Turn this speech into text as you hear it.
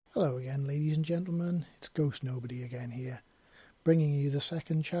Hello again, ladies and gentlemen, it's Ghost Nobody again here, bringing you the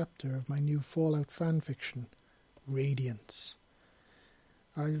second chapter of my new Fallout fanfiction, Radiance.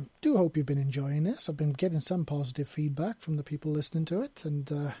 I do hope you've been enjoying this. I've been getting some positive feedback from the people listening to it, and,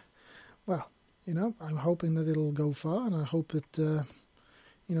 I'm hoping that it'll go far, and I hope that,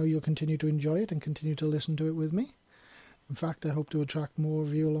 you'll continue to enjoy it and continue to listen to it with me. In fact, I hope to attract more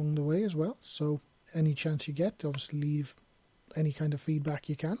of you along the way as well, so any chance you get, obviously leave any kind of feedback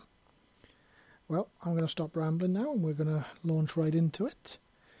you can. Well, I'm going to stop rambling now and we're going to launch right into it.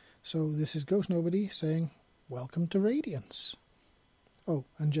 So this is Ghost Nobody saying, welcome to Radiance. Oh,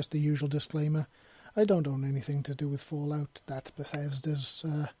 and just the usual disclaimer, I don't own anything to do with Fallout. That's Bethesda's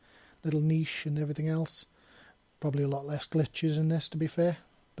little niche and everything else. Probably a lot less glitches in this, to be fair.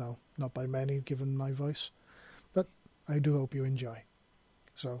 Though, not by many, given my voice. But I do hope you enjoy.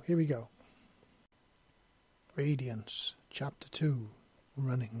 So, here we go. Radiance Chapter 2,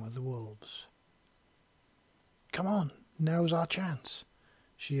 Running with the Wolves. Come on, now's our chance,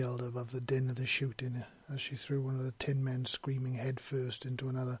 she yelled above the din of the shooting as she threw one of the tin men screaming head first into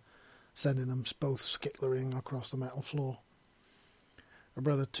another, sending them both skittering across the metal floor. Her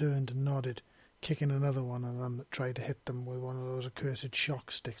brother turned and nodded, kicking another one of them that tried to hit them with one of those accursed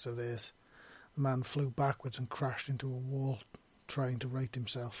shock sticks of theirs. The man flew backwards and crashed into a wall, trying to right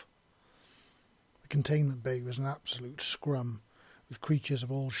himself. The containment bay was an absolute scrum, with creatures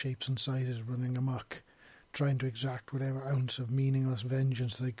of all shapes and sizes running amok, trying to exact whatever ounce of meaningless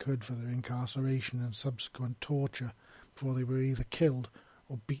vengeance they could for their incarceration and subsequent torture before they were either killed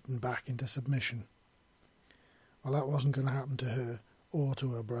or beaten back into submission. Well, that wasn't going to happen to her or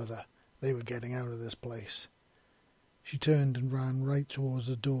to her brother. They were getting out of this place. She turned and ran right towards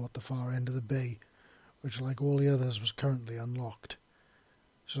the door at the far end of the bay, which, like all the others, was currently unlocked.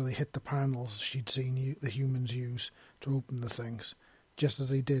 So they hit the panels she'd seen the humans use to open the things. Just as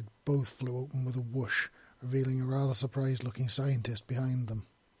they did, both flew open with a whoosh, revealing a rather surprised-looking scientist behind them.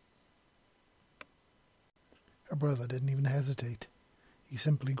 Her brother didn't even hesitate. He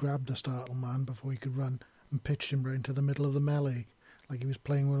simply grabbed the startled man before he could run and pitched him right into the middle of the melee, like he was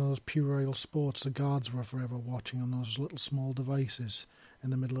playing one of those puerile sports the guards were forever watching on those little small devices in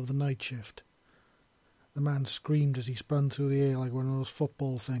the middle of the night shift. The man screamed as he spun through the air like one of those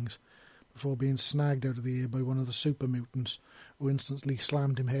football things, before being snagged out of the air by one of the super mutants, who instantly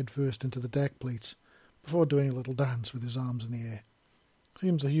slammed him headfirst into the deck plates, before doing a little dance with his arms in the air.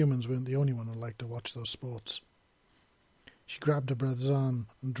 Seems the humans weren't the only one who liked to watch those sports. She grabbed her brother's arm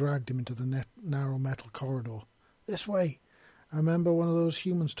and dragged him into the narrow metal corridor. This way! I remember one of those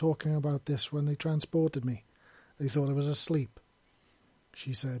humans talking about this when they transported me. They thought I was asleep,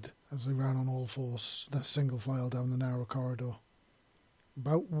 she said, as they ran on all fours, single file down the narrow corridor.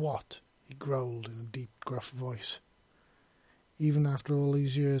 About what? He growled in a deep, gruff voice. Even after all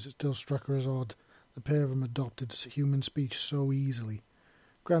these years, it still struck her as odd. The pair of them adopted human speech so easily.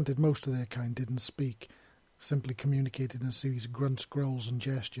 Granted, most of their kind didn't speak, simply communicated in a series of grunts, growls and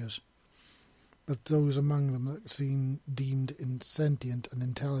gestures. But those among them that seemed deemed sentient and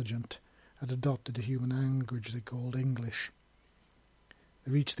intelligent had adopted a human language they called English.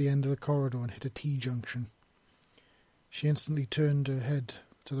 They reached the end of the corridor and hit a T-junction. She instantly turned her head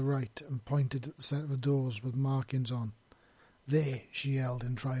to the right and pointed at the set of doors with markings on. There, she yelled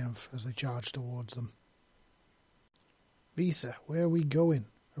in triumph as they charged towards them. Visa, where are we going?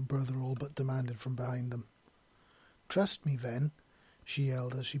 Her brother all but demanded from behind them. Trust me, Ven, she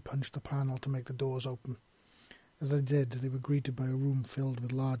yelled as she punched the panel to make the doors open. As they did, they were greeted by a room filled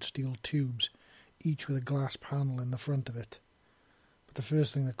with large steel tubes, each with a glass panel in the front of it. But the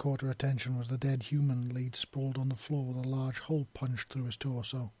first thing that caught her attention was the dead human laid sprawled on the floor with a large hole punched through his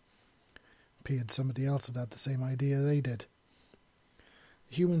torso. Appeared somebody else had had the same idea they did.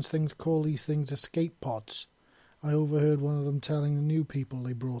 The humans call these things escape pods. I overheard one of them telling the new people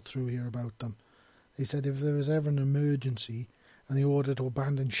they brought through here about them. They said if there was ever an emergency and the order to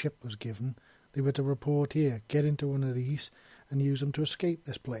abandon ship was given, they were to report here, get into one of these, and use them to escape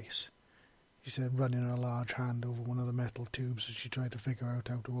this place, she said, running a large hand over one of the metal tubes as she tried to figure out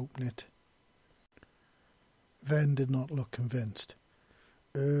how to open it. Ven did not look convinced.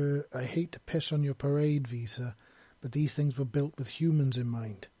 I hate to piss on your parade, Visa, but these things were built with humans in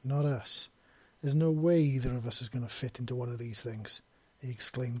mind, not us. There's no way either of us is going to fit into one of these things, he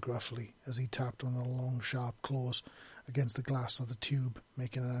exclaimed gruffly as he tapped one of the long, sharp claws against the glass of the tube,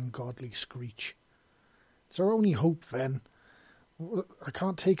 making an ungodly screech. It's our only hope, Ven. I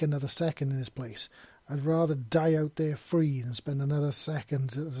can't take another second in this place. I'd rather die out there free than spend another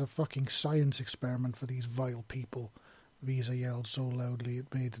second as a fucking science experiment for these vile people, Visa yelled so loudly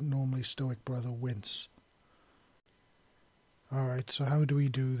it made a normally stoic brother wince. "All right, so how do we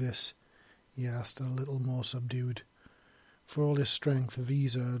do this?" he asked, a little more subdued. For all his strength,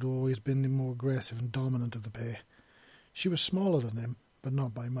 Visa had always been the more aggressive and dominant of the pair. She was smaller than him, but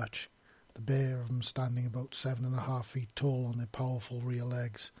not by much, the pair of them standing about 7.5 feet tall on their powerful rear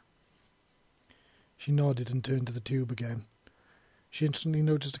legs. She nodded and turned to the tube again. She instantly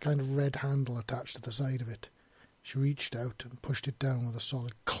noticed a kind of red handle attached to the side of it. She reached out and pushed it down with a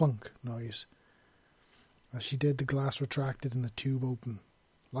solid clunk noise. As she did, the glass retracted and the tube opened.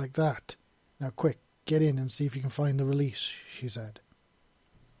 "Like that. Now quick, get in and see if you can find the release," she said.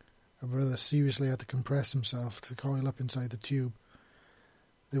 Her brother seriously had to compress himself to coil up inside the tube.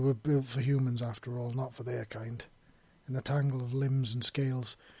 They were built for humans, after all, not for their kind. In the tangle of limbs and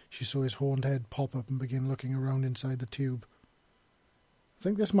scales, she saw his horned head pop up and begin looking around inside the tube. "I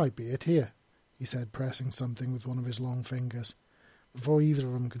think this might be it here," he said, pressing something with one of his long fingers. Before either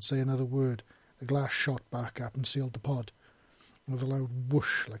of them could say another word, the glass shot back up and sealed the pod. And with a loud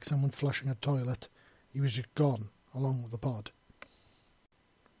whoosh, like someone flushing a toilet, he was just gone, along with the pod.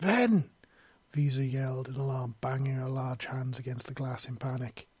 "Ven!" Visa yelled in alarm, banging her large hands against the glass in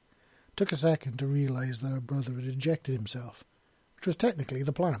panic. It took a second to realise that her brother had ejected himself, which was technically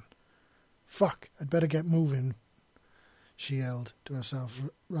the plan. "Fuck, I'd better get moving," she yelled to herself,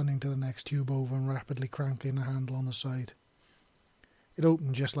 running to the next tube over and rapidly cranking the handle on the side. It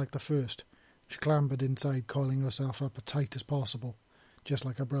opened just like the first. She clambered inside, coiling herself up as tight as possible, just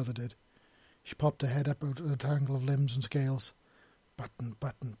like her brother did. She popped her head up out of the tangle of limbs and scales. "Button,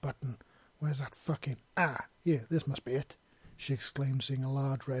 button, button. Where's that fucking... Ah, here, this must be it," she exclaimed, seeing a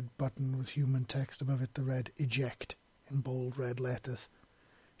large red button with human text above it that read "Eject" in bold red letters.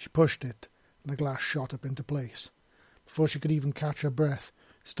 She pushed it, and the glass shot up into place. Before she could even catch her breath,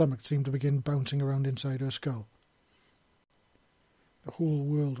 her stomach seemed to begin bouncing around inside her skull. The whole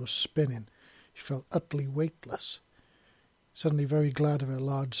world was spinning. She felt utterly weightless. Suddenly very glad of her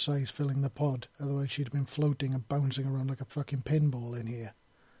large size filling the pod, otherwise she'd been floating and bouncing around like a fucking pinball in here.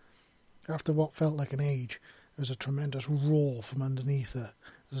 After what felt like an age, there was a tremendous roar from underneath her,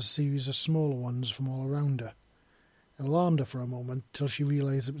 as a series of smaller ones from all around her. It alarmed her for a moment, till she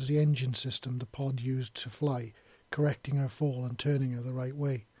realised it was the engine system the pod used to fly, correcting her fall and turning her the right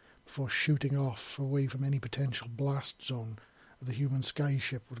way, before shooting off away from any potential blast zone that the human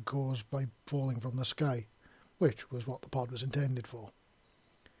skyship would cause by falling from the sky, which was what the pod was intended for.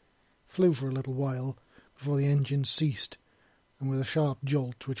 It flew for a little while before the engine ceased, and with a sharp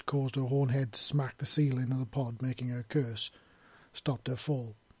jolt which caused her horn head to smack the ceiling of the pod, making her curse, stopped her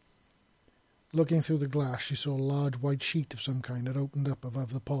fall. Looking through the glass, she saw a large white sheet of some kind had opened up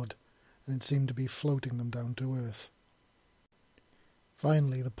above the pod, and it seemed to be floating them down to earth.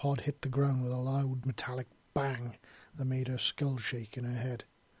 Finally, the pod hit the ground with a loud metallic bang that made her skull shake in her head.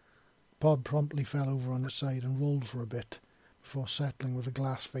 The pod promptly fell over on its side and rolled for a bit, before settling with the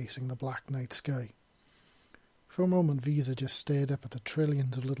glass facing the black night sky. For a moment, Visa just stared up at the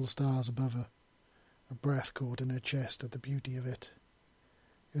trillions of little stars above her. Her breath caught in her chest at the beauty of it.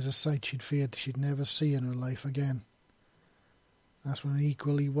 It was a sight she'd feared she'd never see in her life again. That's when an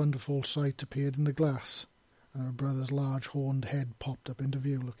equally wonderful sight appeared in the glass, and her brother's large horned head popped up into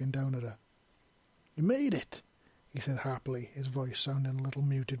view, looking down at her. "You made it," he said happily, his voice sounding a little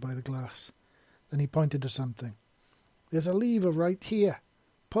muted by the glass. Then he pointed to something. "There's a lever right here.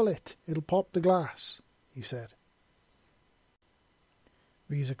 Pull it, it'll pop the glass," he said.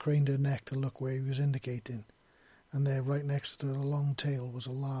 Visa craned her neck to look where he was indicating, and there, right next to the long tail, was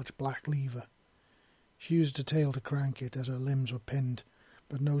a large black lever. She used the tail to crank it as her limbs were pinned,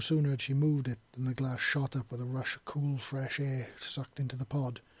 but no sooner had she moved it than the glass shot up with a rush of cool, fresh air sucked into the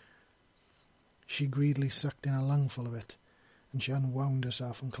pod. She greedily sucked in a lungful of it, and she unwound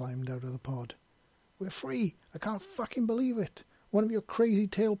herself and climbed out of the pod. "We're free! I can't fucking believe it! One of your crazy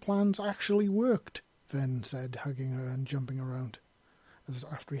tail plans actually worked," Ven said, hugging her and jumping around,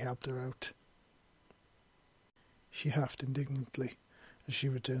 after he helped her out. She huffed indignantly as she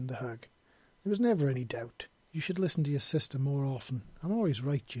returned the hug. "There was never any doubt. You should listen to your sister more often. I'm always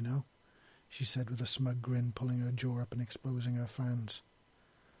right, you know," she said with a smug grin, pulling her jaw up and exposing her fangs.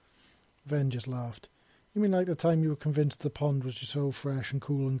 Ven just laughed. "You mean like the time you were convinced the pond was just so fresh and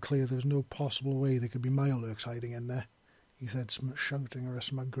cool and clear there was no possible way there could be Mirelurks hiding in there?" he said, shouting her a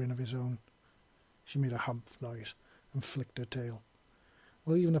smug grin of his own. She made a humph noise and flicked her tail.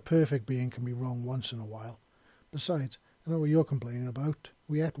 "Well, even a perfect being can be wrong once in a while. Besides, I know what you're complaining about.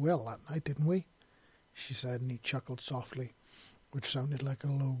 We ate well that night, didn't we?" she said, and he chuckled softly, which sounded like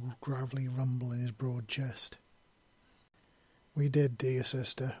a low, gravelly rumble in his broad chest. "We did, dear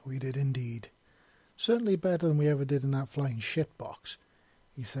sister, we did indeed. Certainly better than we ever did in that flying shit box,"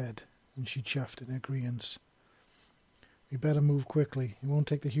 he said, and she chuffed in agreeance. We better move quickly. It won't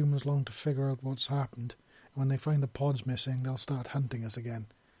take the humans long to figure out what's happened. And when they find the pods missing, they'll start hunting us again,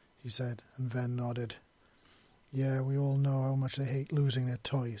 she said, and Ven nodded. Yeah, we all know how much they hate losing their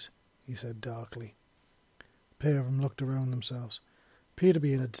toys, he said darkly. The pair of them looked around themselves. It appeared to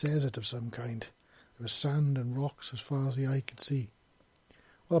be in a desert of some kind. There was sand and rocks as far as the eye could see.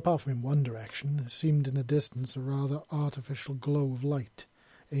 Well, apart from in one direction, there seemed in the distance a rather artificial glow of light,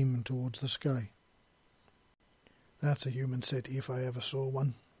 aiming towards the sky. That's a human city if I ever saw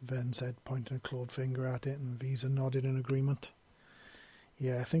one, Ven said, pointing a clawed finger at it, and Visa nodded in agreement.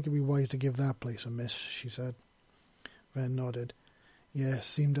 Yeah, I think it'd be wise to give that place a miss, she said. Ven nodded. Yeah,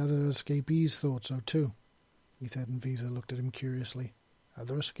 seemed other escapees thought so too, he said, and Visa looked at him curiously.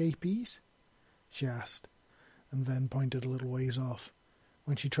 Other escapees? She asked, and Ven pointed a little ways off.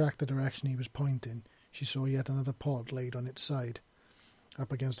 When she tracked the direction he was pointing, she saw yet another pod laid on its side,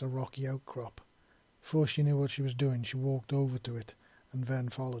 up against a rocky outcrop. Before she knew what she was doing, she walked over to it, and Ven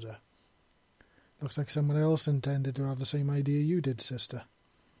followed her. Looks like someone else intended to have the same idea you did, sister.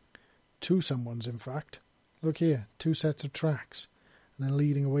 Two someones, in fact. Look here, 2 sets of tracks, and they're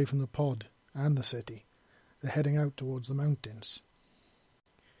leading away from the pod and the city. They're heading out towards the mountains.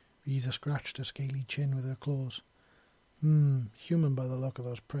 Visa scratched her scaly chin with her claws. Human by the look of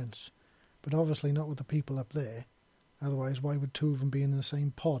those prints, but obviously not with the people up there. Otherwise, why would 2 of them be in the same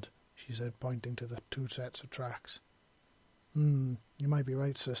pod? She said, pointing to the 2 sets of tracks. You might be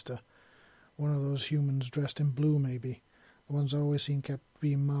right, sister. One of those humans dressed in blue, maybe. The ones I always seen kept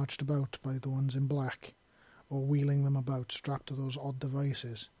being marched about by the ones in black, or wheeling them about, strapped to those odd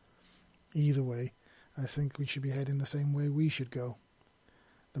devices. Either way, I think we should be heading the same way we should go.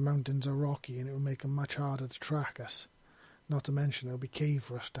 The mountains are rocky, and it will make them much harder to track us. Not to mention there'll be cave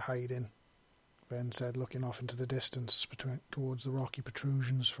for us to hide in, Ben said, looking off into the distance towards the rocky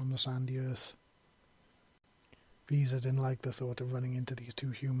protrusions from the sandy earth. Visa didn't like the thought of running into these 2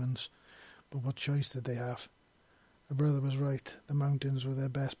 humans, but what choice did they have? Her brother was right. The mountains were their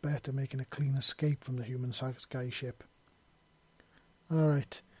best bet at making a clean escape from the human skyship. All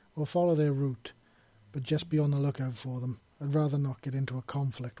right, we'll follow their route, but just be on the lookout for them. I'd rather not get into a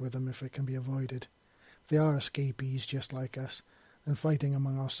conflict with them if it can be avoided. If they are escapees just like us, then fighting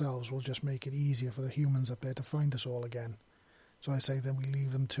among ourselves will just make it easier for the humans up there to find us all again. So I say then we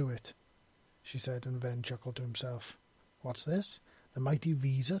leave them to it, she said, and Ven chuckled to himself. What's this? The mighty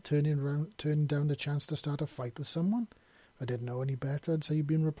Visa turning down the chance to start a fight with someone? If I didn't know any better, I'd say you'd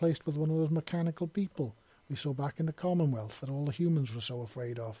been replaced with one of those mechanical people we saw back in the Commonwealth that all the humans were so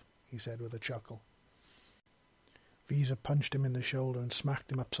afraid of, he said with a chuckle. Visa punched him in the shoulder and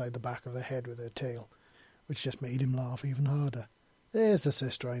smacked him upside the back of the head with her tail, which just made him laugh even harder. There's the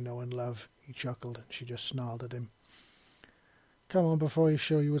sister I know and love, he chuckled, and she just snarled at him. Come on before I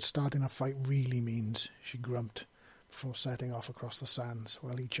show you what starting a fight really means, she grumped, before setting off across the sands,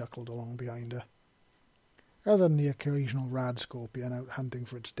 while he chuckled along behind her. Other than the occasional rad scorpion out hunting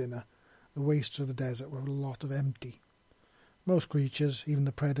for its dinner, the wastes of the desert were a lot of empty. Most creatures, even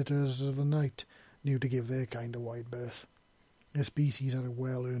the predators of the night, knew to give their kind a wide berth. Their species had a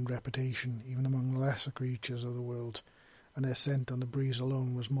well-earned reputation, even among the lesser creatures of the world, and their scent on the breeze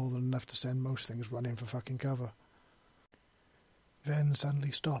alone was more than enough to send most things running for fucking cover. Ven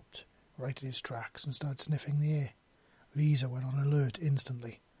suddenly stopped, right in his tracks, and started sniffing the air. Visa went on alert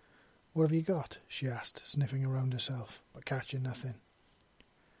instantly. What have you got? She asked, sniffing around herself, but catching nothing.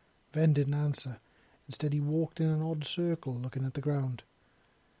 Ven didn't answer. Instead he walked in an odd circle, looking at the ground.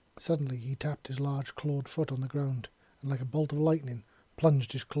 Suddenly he tapped his large clawed foot on the ground, and like a bolt of lightning,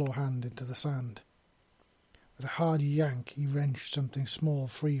 plunged his claw hand into the sand. With a hard yank, he wrenched something small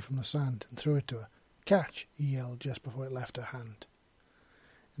free from the sand and threw it to her. Catch! He yelled just before it left her hand.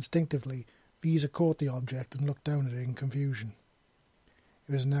 Instinctively, Visa caught the object and looked down at it in confusion.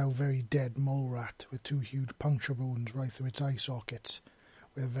 It was a now very dead mole rat with 2 huge puncture wounds right through its eye sockets,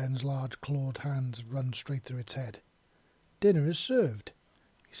 where Ven's large clawed hands had run straight through its head. Dinner is served,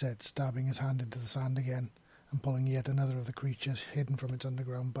 he said, stabbing his hand into the sand again and pulling yet another of the creatures hidden from its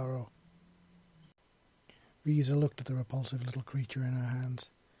underground burrow. Visa looked at the repulsive little creature in her hands.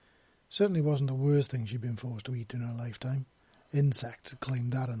 Certainly wasn't the worst thing she'd been forced to eat in her lifetime. Insects had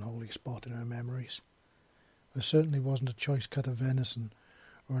claimed that unholy spot in her memories. There certainly wasn't a choice cut of venison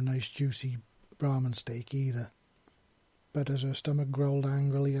or a nice juicy Brahman steak either. But as her stomach growled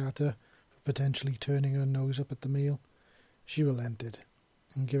angrily at her for potentially turning her nose up at the meal, she relented,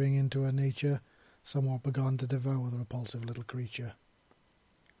 and giving in to her nature, somewhat began to devour the repulsive little creature.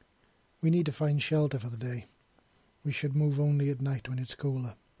 We need to find shelter for the day. We should move only at night when it's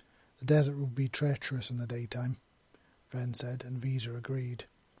cooler. The desert will be treacherous in the daytime, Ven said, and Visa agreed.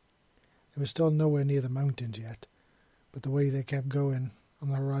 They were still nowhere near the mountains yet, but the way they kept going on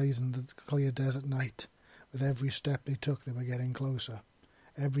the horizon of the clear desert night, with every step they took they were getting closer,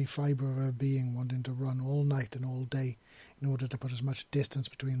 every fibre of her being wanting to run all night and all day in order to put as much distance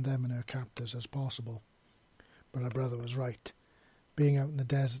between them and her captors as possible. But her brother was right. Being out in the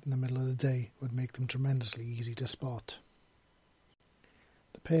desert in the middle of the day would make them tremendously easy to spot.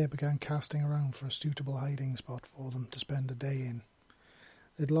 The pair began casting around for a suitable hiding spot for them to spend the day in.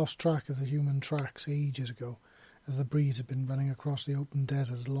 They'd lost track of the human tracks ages ago, as the breeze had been running across the open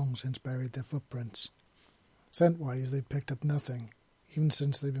desert had long since buried their footprints. Scent-wise, they'd picked up nothing, even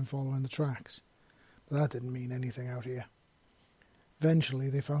since they'd been following the tracks, but that didn't mean anything out here. Eventually,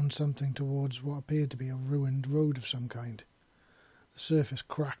 they found something towards what appeared to be a ruined road of some kind. The surface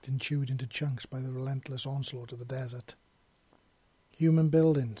cracked and chewed into chunks by the relentless onslaught of the desert. "Human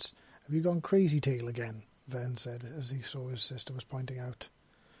buildings. Have you gone crazy tail again?" Ven said, as he saw his sister was pointing out.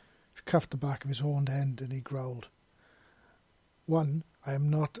 She cuffed the back of his horned head, and he growled. "1, I am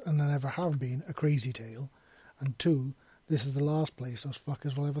not, and I never have been, a crazy tail, and 2, this is the last place those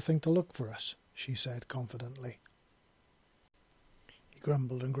fuckers will ever think to look for us," she said confidently. He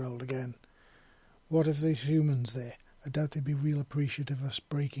grumbled and growled again. "What if there's humans there? I doubt they'd be real appreciative of us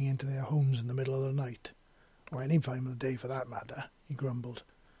breaking into their homes in the middle of the night. Or any time of the day for that matter," he grumbled.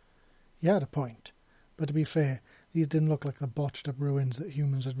 He had a point, but to be fair, these didn't look like the botched-up ruins that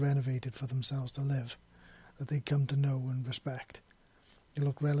humans had renovated for themselves to live, that they'd come to know and respect. They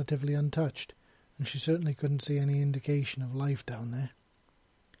looked relatively untouched, and she certainly couldn't see any indication of life down there.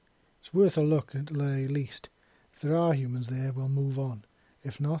 "It's worth a look at the very least. If there are humans there, we'll move on.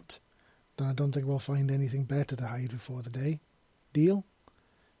 If not, then I don't think we'll find anything better to hide before the day. Deal?"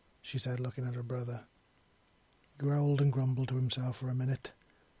 she said, looking at her brother. He growled and grumbled to himself for a minute,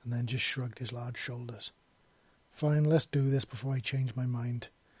 and then just shrugged his large shoulders. "Fine, let's do this before I change my mind.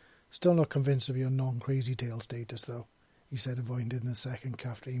 Still not convinced of your non-crazy tail status, though," he said, avoiding the second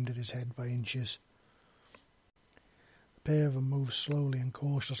cuff aimed at his head by inches. The pair of them moved slowly and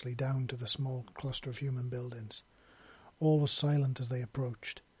cautiously down to the small cluster of human buildings. All was silent as they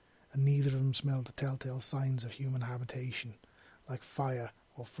approached, and neither of them smelled the telltale signs of human habitation, like fire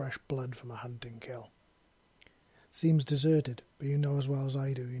or fresh blood from a hunting kill. "Seems deserted, but you know as well as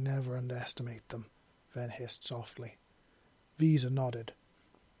I do you never underestimate them," Ven hissed softly. Visa nodded.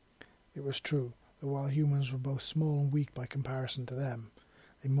 It was true that while humans were both small and weak by comparison to them,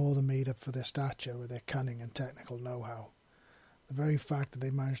 they more than made up for their stature with their cunning and technical know-how. The very fact that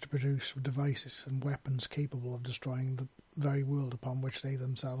they managed to produce devices and weapons capable of destroying the very world upon which they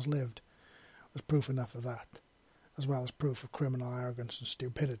themselves lived was proof enough of that, as well as proof of criminal arrogance and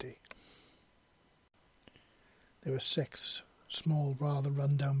stupidity. There were 6 small, rather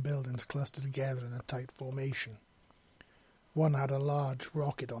run-down buildings clustered together in a tight formation. One had a large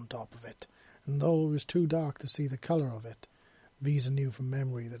rocket on top of it, and though it was too dark to see the colour of it, Visa knew from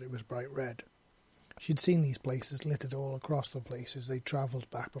memory that it was bright red. She'd seen these places littered all across the places they'd travelled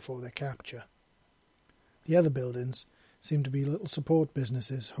back before their capture. The other buildings seemed to be little support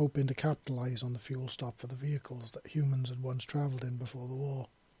businesses hoping to capitalise on the fuel stop for the vehicles that humans had once travelled in before the war,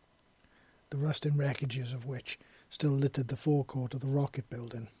 the rusting wreckages of which still littered the forecourt of the rocket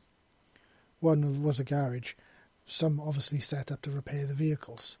building. One was a garage, some obviously set up to repair the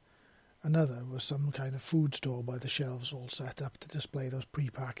vehicles. Another was some kind of food store by the shelves, all set up to display those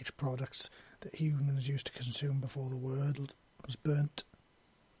pre-packaged products that humans used to consume before the world was burnt.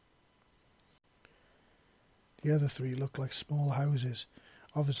 The other 3 looked like small houses,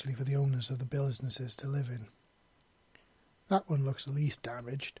 obviously for the owners of the businesses to live in. "That one looks the least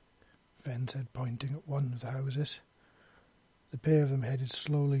damaged," Ven said, pointing at one of the houses. The pair of them headed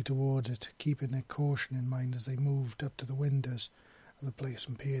slowly towards it, keeping their caution in mind as they moved up to the windows of the place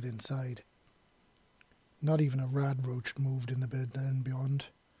and peered inside. Not even a rad roach moved in the building beyond.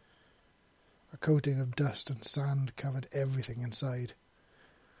 A coating of dust and sand covered everything inside.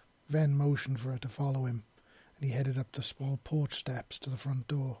 Ven motioned for her to follow him, and he headed up the small porch steps to the front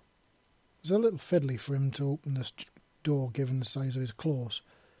door. It was a little fiddly for him to open this door given the size of his claws,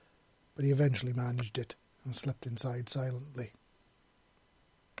 but he eventually managed it and slipped inside silently.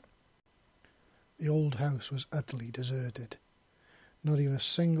 The old house was utterly deserted. Not even a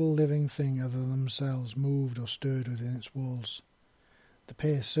single living thing other than themselves moved or stirred within its walls. The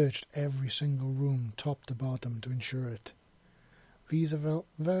pair searched every single room, top to bottom, to ensure it. Visa felt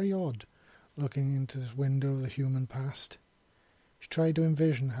very odd, looking into this window of the human past. She tried to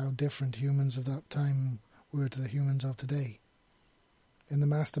envision how different humans of that time were to the humans of today. In the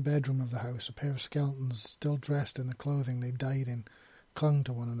master bedroom of the house, a pair of skeletons, still dressed in the clothing they died in, clung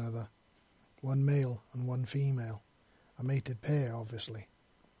to one another. One male and one female. A mated pair, obviously.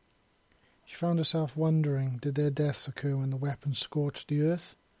 She found herself wondering, did their deaths occur when the weapons scorched the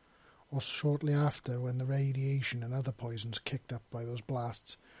earth, or shortly after when the radiation and other poisons kicked up by those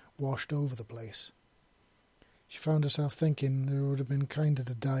blasts washed over the place? She found herself thinking it would have been kinder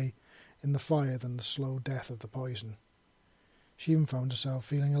to die in the fire than the slow death of the poison. She even found herself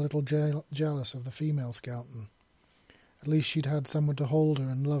feeling a little jealous of the female skeleton. At least she'd had someone to hold her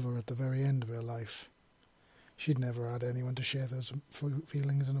and love her at the very end of her life. She'd never had anyone to share those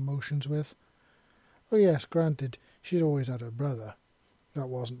feelings and emotions with. Oh yes, granted, she'd always had her brother. That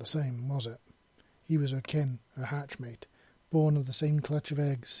wasn't the same, was it? He was her kin, her hatchmate, born of the same clutch of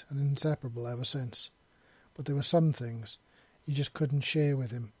eggs and inseparable ever since. But there were some things you just couldn't share with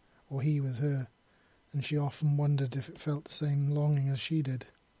him, or he with her, and she often wondered if it felt the same longing as she did.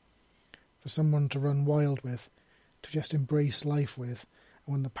 For someone to run wild with, to just embrace life with,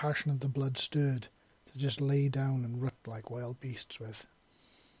 and when the passion of the blood stirred, to just lay down and root like wild beasts with.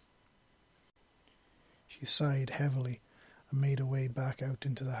 She sighed heavily and made her way back out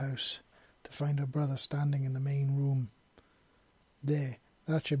into the house, to find her brother standing in the main room. "There,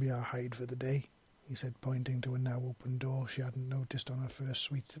 that should be our hide for the day," he said, pointing to a now open door she hadn't noticed on her first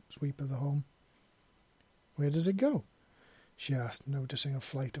sweep of the home. "Where does it go?" she asked, noticing a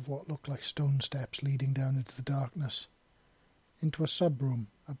flight of what looked like stone steps leading down into the darkness. "Into a sub-room,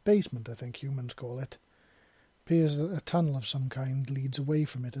 a basement, I think humans call it. Appears that a tunnel of some kind leads away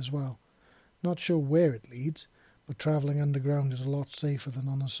from it as well. Not sure where it leads, but travelling underground is a lot safer than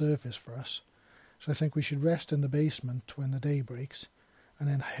on the surface for us, so I think we should rest in the basement when the day breaks, and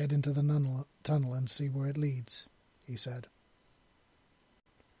then head into the tunnel and see where it leads," he said.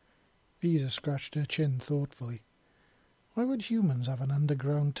 Visa scratched her chin thoughtfully. Why would humans have an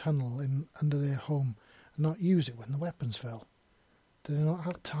underground tunnel under their home and not use it when the weapons fell? Did they not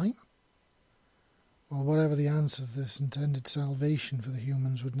have time? Well, whatever the answer to this intended salvation for the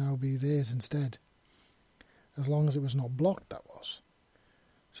humans would now be theirs instead. As long as it was not blocked, that was.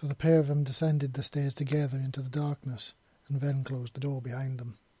 So the pair of them descended the stairs together into the darkness, and Ven closed the door behind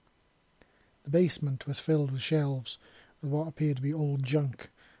them. The basement was filled with shelves with what appeared to be old junk,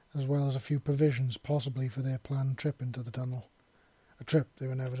 as well as a few provisions, possibly for their planned trip into the tunnel. A trip they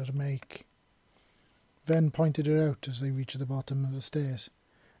were never to make. Ven pointed her out as they reached the bottom of the stairs,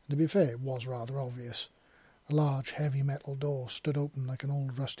 and to be fair, it was rather obvious. A large, heavy metal door stood open like an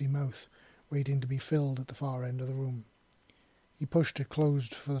old rusty mouth, waiting to be filled at the far end of the room. He pushed it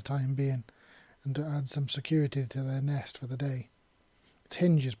closed for the time being, and to add some security to their nest for the day. Its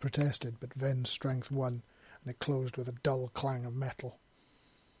hinges protested, but Ven's strength won, and it closed with a dull clang of metal.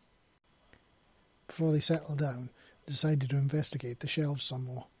 Before they settled down, they decided to investigate the shelves some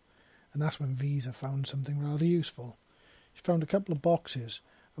more, and that's when Visa found something rather useful. She found a couple of boxes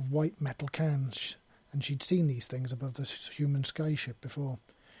of white metal cans, and she'd seen these things above the human skyship before.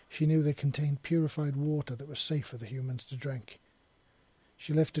 She knew they contained purified water that was safe for the humans to drink.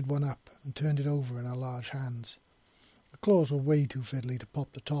 She lifted one up and turned it over in her large hands. The claws were way too fiddly to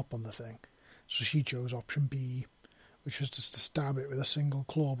pop the top on the thing, so she chose option B, which was just to stab it with a single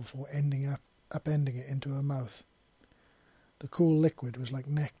claw before upending it into her mouth. The cool liquid was like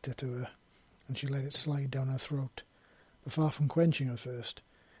nectar to her, and she let it slide down her throat. But far from quenching her thirst,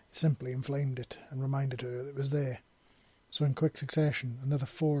 it simply inflamed it and reminded her that it was there. So in quick succession, another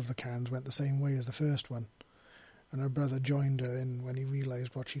 4 of the cans went the same way as the first one, and her brother joined her in when he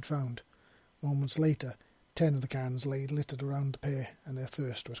realised what she'd found. Moments later, 10 of the cans lay littered around the pair, and their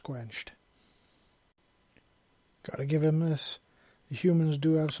thirst was quenched. "Gotta give him this. The humans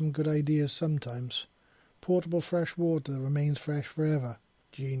do have some good ideas sometimes. Portable fresh water that remains fresh forever.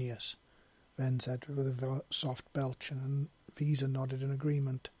 Genius," Ven said with a soft belch, and Visa nodded in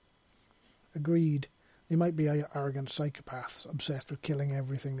agreement. "Agreed. They might be arrogant psychopaths, obsessed with killing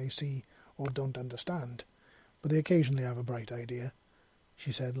everything they see or don't understand, but they occasionally have a bright idea,"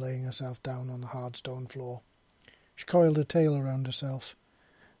 she said, laying herself down on the hard stone floor. She coiled her tail around herself.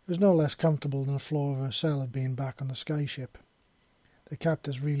 It was no less comfortable than the floor of her cell had been back on the skyship. Their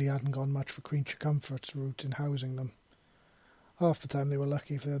captors really hadn't gone much for creature comforts route in housing them. Half the time they were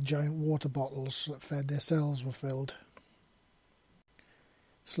lucky if their giant water bottles that fed their cells were filled.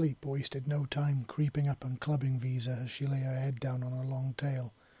 Sleep wasted no time creeping up and clubbing Visa as she lay her head down on her long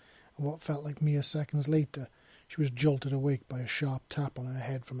tail, and what felt like mere seconds later, she was jolted awake by a sharp tap on her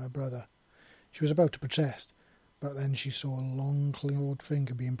head from her brother. She was about to protest, but then she saw a long clawed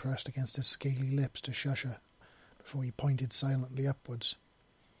finger being pressed against his scaly lips to shush her, before he pointed silently upwards.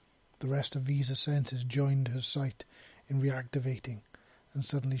 The rest of Visa's senses joined her sight in reactivating, and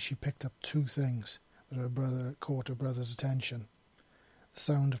suddenly she picked up 2 things that caught her brother's attention. The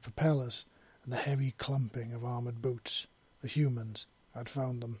sound of propellers and the heavy clumping of armoured boots. The humans had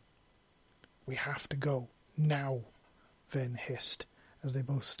found them. We have to go. Now, Ven hissed, as they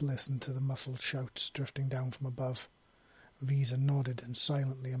both listened to the muffled shouts drifting down from above. Visa nodded and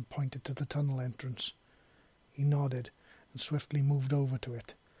silently and pointed to the tunnel entrance. He nodded and swiftly moved over to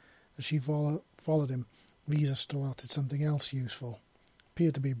it. As she followed him, Visa spotted something else useful.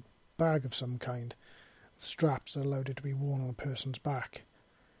 Appeared to be a bag of some kind, with straps that allowed it to be worn on a person's back.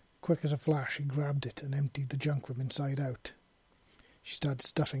 Quick as a flash, he grabbed it and emptied the junk from inside out. She started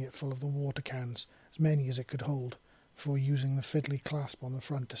stuffing it full of the water cans, as many as it could hold, before using the fiddly clasp on the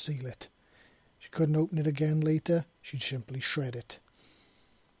front to seal it. She couldn't open it again later, she'd simply shred it.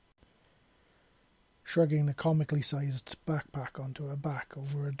 Shrugging the comically sized backpack onto her back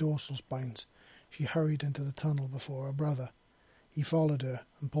over her dorsal spines, she hurried into the tunnel before her brother. He followed her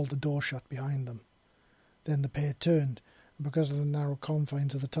and pulled the door shut behind them. Then the pair turned, and because of the narrow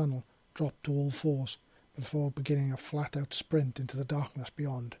confines of the tunnel, dropped to all fours, before beginning a flat-out sprint into the darkness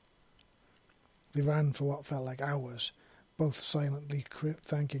beyond. They ran for what felt like hours, both silently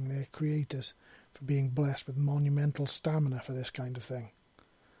thanking their creators for being blessed with monumental stamina for this kind of thing.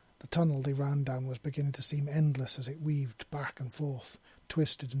 The tunnel they ran down was beginning to seem endless as it weaved back and forth,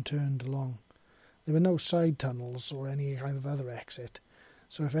 twisted and turned along. There were no side tunnels or any kind of other exit,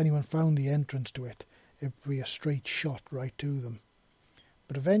 so if anyone found the entrance to it, it would be a straight shot right to them.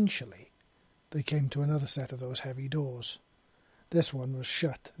 But eventually, they came to another set of those heavy doors. This one was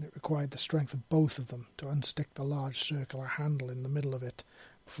shut, and it required the strength of both of them to unstick the large circular handle in the middle of it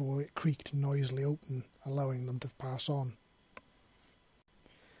before it creaked noisily open, allowing them to pass on.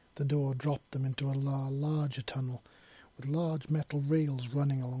 The door dropped them into a larger tunnel, with large metal rails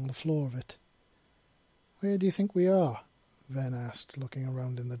running along the floor of it. "Where do you think we are?" Ven asked, looking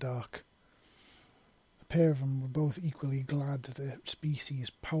around in the dark. The pair of them were both equally glad that their species'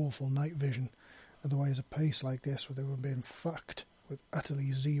 powerful night vision. Otherwise, a place like this would have been fucked with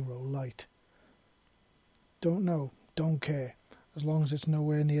utterly zero light. "Don't know, don't care, as long as it's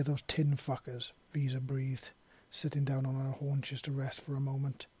nowhere near those tin fuckers," Visa breathed, sitting down on her haunches to rest for a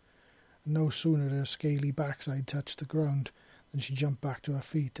moment. And no sooner did her scaly backside touch the ground than she jumped back to her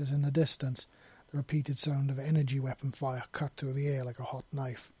feet, as in the distance the repeated sound of energy weapon fire cut through the air like a hot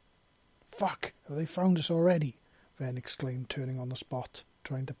knife. "Fuck, have they found us already?" Ven exclaimed, turning on the spot,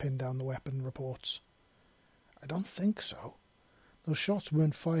 trying to pin down the weapon reports. "I don't think so. Those shots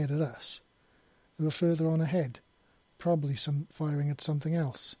weren't fired at us. They were further on ahead, probably some firing at something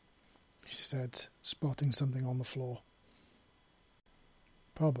else," she said, spotting something on the floor.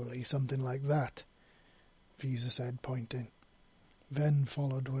 "Probably something like that," Visa said, pointing. Ven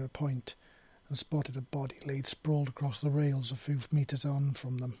followed her point and spotted a body laid sprawled across the rails a few meters on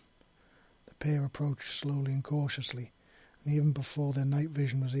from them. The pair approached slowly and cautiously, and even before their night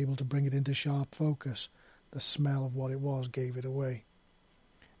vision was able to bring it into sharp focus, the smell of what it was gave it away.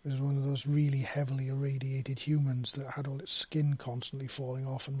 It was one of those really heavily irradiated humans that had all its skin constantly falling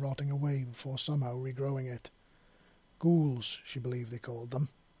off and rotting away before somehow regrowing it. Ghouls, she believed they called them.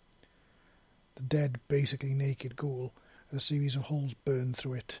 The dead, basically naked ghoul had a series of holes burned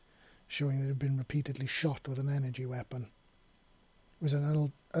through it, showing that it had been repeatedly shot with an energy weapon. It was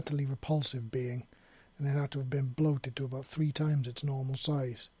an utterly repulsive being, and it had to have been bloated to about 3 times its normal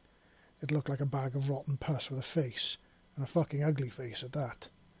size. It looked like a bag of rotten pus with a face, and a fucking ugly face at that.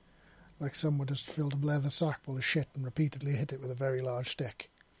 Like someone just filled a leather sack full of shit and repeatedly hit it with a very large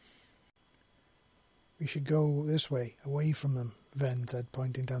stick. "We should go this way, away from them," Ven said,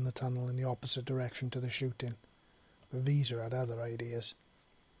 pointing down the tunnel in the opposite direction to the shooting. But Visa had other ideas.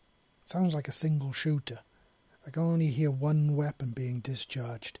 "Sounds like a single shooter. I can only hear one weapon being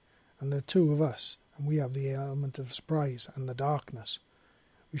discharged, and there are 2 of us, and we have the element of surprise and the darkness.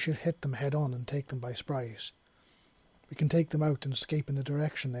 We should hit them head on and take them by surprise. We can take them out and escape in the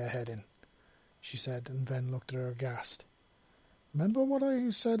direction they are heading," she said, and Ven looked at her aghast. "Remember what I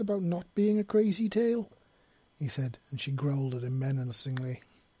said about not being a crazy tale?" he said, and she growled at him menacingly.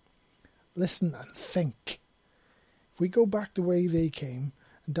 "Listen and think. If we go back the way they came,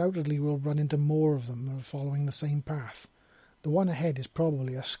 undoubtedly we'll run into more of them following the same path. The one ahead is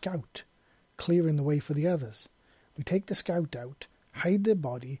probably a scout, clearing the way for the others. We take the scout out, hide their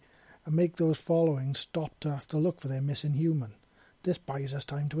body, and make those following stop to have to look for their missing human. This buys us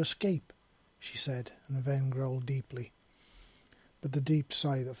time to escape," she said, and Ven growled deeply. But the deep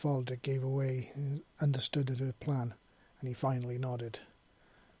sigh that followed it gave away. He understood her plan, and he finally nodded.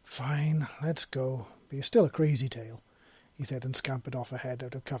 "Fine, let's go, but you're still a crazy tale," he said, and scampered off ahead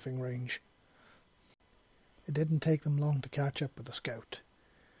out of cuffing range. It didn't take them long to catch up with the scout,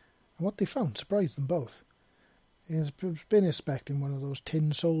 and what they found surprised them both. He has been expecting one of those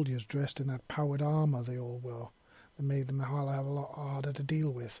tin soldiers dressed in that powered armour they all wore, that made them a hell of a lot harder to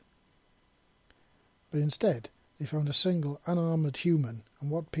deal with. but instead they found a single unarmoured human and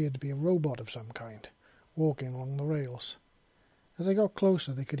what appeared to be a robot of some kind, walking along the rails. As they got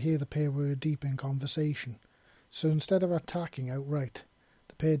closer, they could hear the pair were deep in conversation, so instead of attacking outright,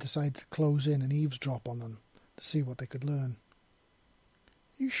 the pair decided to close in and eavesdrop on them to see what they could learn.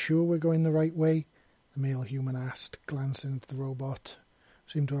 "You sure we're going the right way?" the male human asked, glancing at the robot,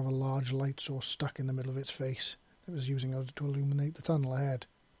 who seemed to have a large light source stuck in the middle of its face that was using it to illuminate the tunnel ahead.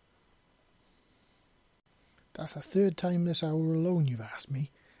 "That's the third time this hour alone you've asked me,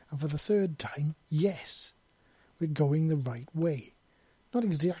 and for the third time, yes. We're going the right way. Not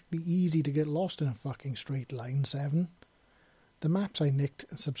exactly easy to get lost in a fucking straight line, Seven. The maps I nicked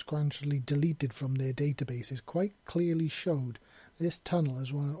and subsequently deleted from their databases quite clearly showed this tunnel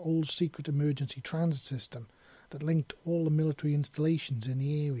is one old secret emergency transit system that linked all the military installations in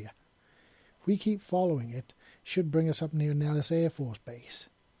the area. If we keep following it, it should bring us up near Nellis Air Force Base.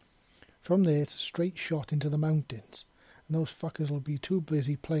 From there it's a straight shot into the mountains, and those fuckers will be too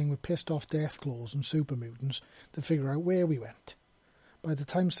busy playing with pissed off Deathclaws and super mutants to figure out where we went. By the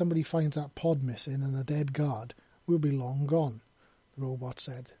time somebody finds that pod missing and the dead guard, we'll be long gone," the robot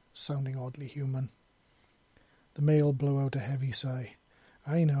said, sounding oddly human. The male blew out a heavy sigh.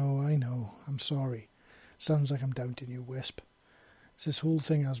 I know, I'm sorry. Sounds like I'm doubting you, Wisp. This whole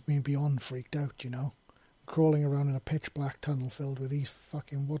thing has me beyond freaked out, you know. I'm crawling around in a pitch-black tunnel filled with these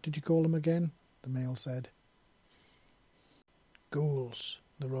fucking... what did you call them again?" the male said. "Ghouls,"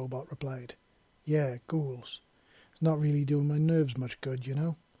 the robot replied. "Yeah, ghouls. It's not really doing my nerves much good, you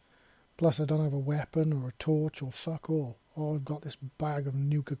know. Plus I don't have a weapon or a torch or fuck all. All I've got this bag of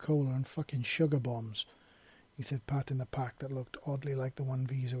Nuka-Cola and fucking sugar bombs," he said, patting the pack that looked oddly like the one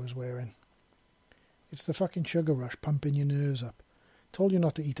Visa was wearing. "It's the fucking sugar rush pumping your nerves up. Told you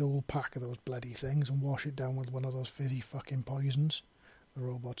not to eat a whole pack of those bloody things and wash it down with one of those fizzy fucking poisons," the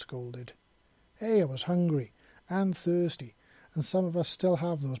robot scolded. "Hey, I was hungry and thirsty, and some of us still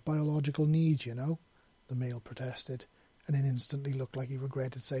have those biological needs, you know," the male protested, and then instantly looked like he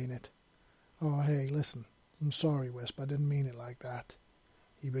regretted saying it. "Oh, hey, listen, I'm sorry, Wisp, I didn't mean it like that,"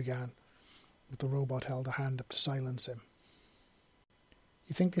 he began, but the robot held a hand up to silence him.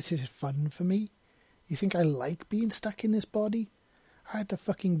 "You think this is fun for me? You think I like being stuck in this body? I had to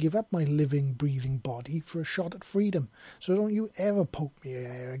fucking give up my living, breathing body for a shot at freedom, so don't you ever poke me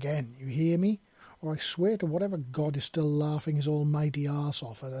here again, you hear me? Or I swear to whatever god is still laughing his almighty arse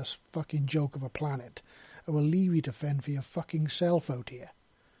off at this fucking joke of a planet, I will leave you to fend for your fucking self out here,"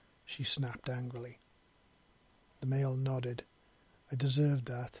 she snapped angrily. The male nodded. "I deserved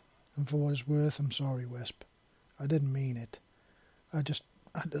that, and for what it's worth, I'm sorry, Wisp. I didn't mean it. I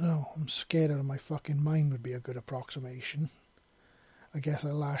don't know, I'm scared out of my fucking mind would be a good approximation. I guess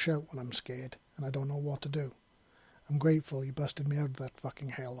I lash out when I'm scared, and I don't know what to do. I'm grateful you busted me out of that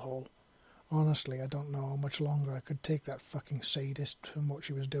fucking hellhole. Honestly, I don't know how much longer I could take that fucking sadist from what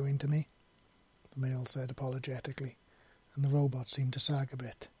she was doing to me," the male said apologetically, and the robot seemed to sag a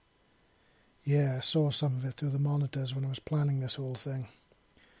bit. "Yeah, I saw some of it through the monitors when I was planning this whole thing.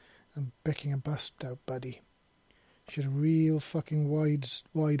 I'm picking a bust out, buddy. She had a real fucking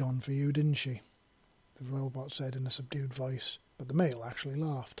wide on for you, didn't she?" the robot said in a subdued voice, but the male actually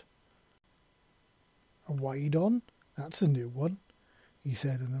laughed. "A wide on? That's a new one," he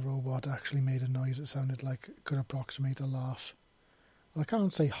said, and the robot actually made a noise that sounded like it could approximate a laugh. "Well, I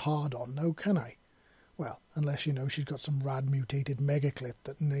can't say hard on, no, can I? Well, unless you know she's got some rad mutated megaclit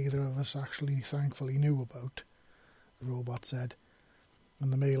that neither of us actually thankfully knew about," the robot said,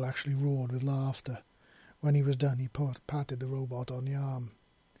 and the male actually roared with laughter. When he was done, he patted the robot on the arm.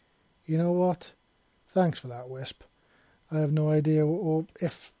 "You know what? Thanks for that, Wisp. I have no idea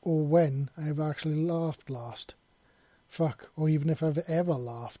if or when I have actually laughed last. Fuck, or even if I've ever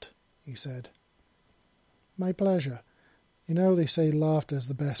laughed," he said. "My pleasure. You know, they say laughter's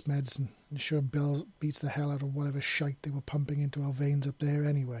the best medicine, and it sure beats the hell out of whatever shite they were pumping into our veins up there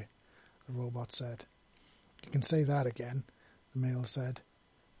anyway," the robot said. "You can say that again," the male said,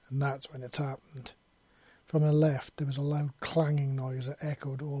 and that's when it happened. From her left, there was a loud clanging noise that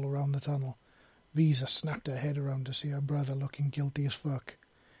echoed all around the tunnel. Visa snapped her head around to see her brother looking guilty as fuck.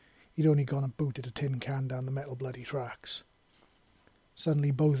 He'd only gone and booted a tin can down the metal bloody tracks.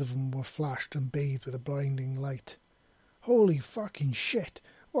 Suddenly both of them were flashed and bathed with a blinding light. "Holy fucking shit!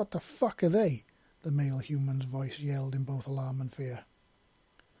 What the fuck are they?" the male human's voice yelled in both alarm and fear.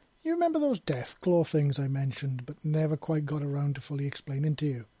 "You remember those Deathclaw things I mentioned, but never quite got around to fully explaining to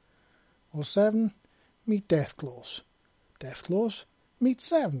you? Well, Seven, meet Deathclaws. Deathclaws, meet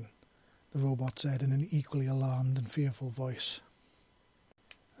Seven," the robot said in an equally alarmed and fearful voice.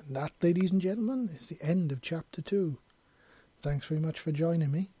 And that, ladies and gentlemen, is the end of Chapter 2. Thanks very much for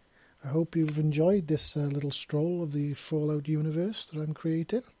joining me. I hope you've enjoyed this little stroll of the Fallout universe that I'm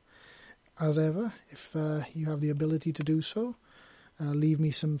creating. As ever, if you have the ability to do so, leave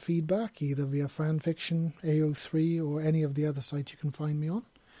me some feedback either via fanfiction, AO3 or any of the other sites you can find me on.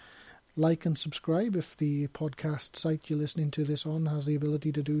 Like and subscribe if the podcast site you're listening to this on has the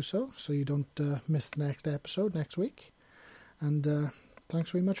ability to do so you don't miss the next episode next week. And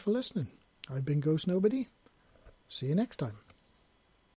thanks very much for listening. I've been Ghost Nobody. See you next time.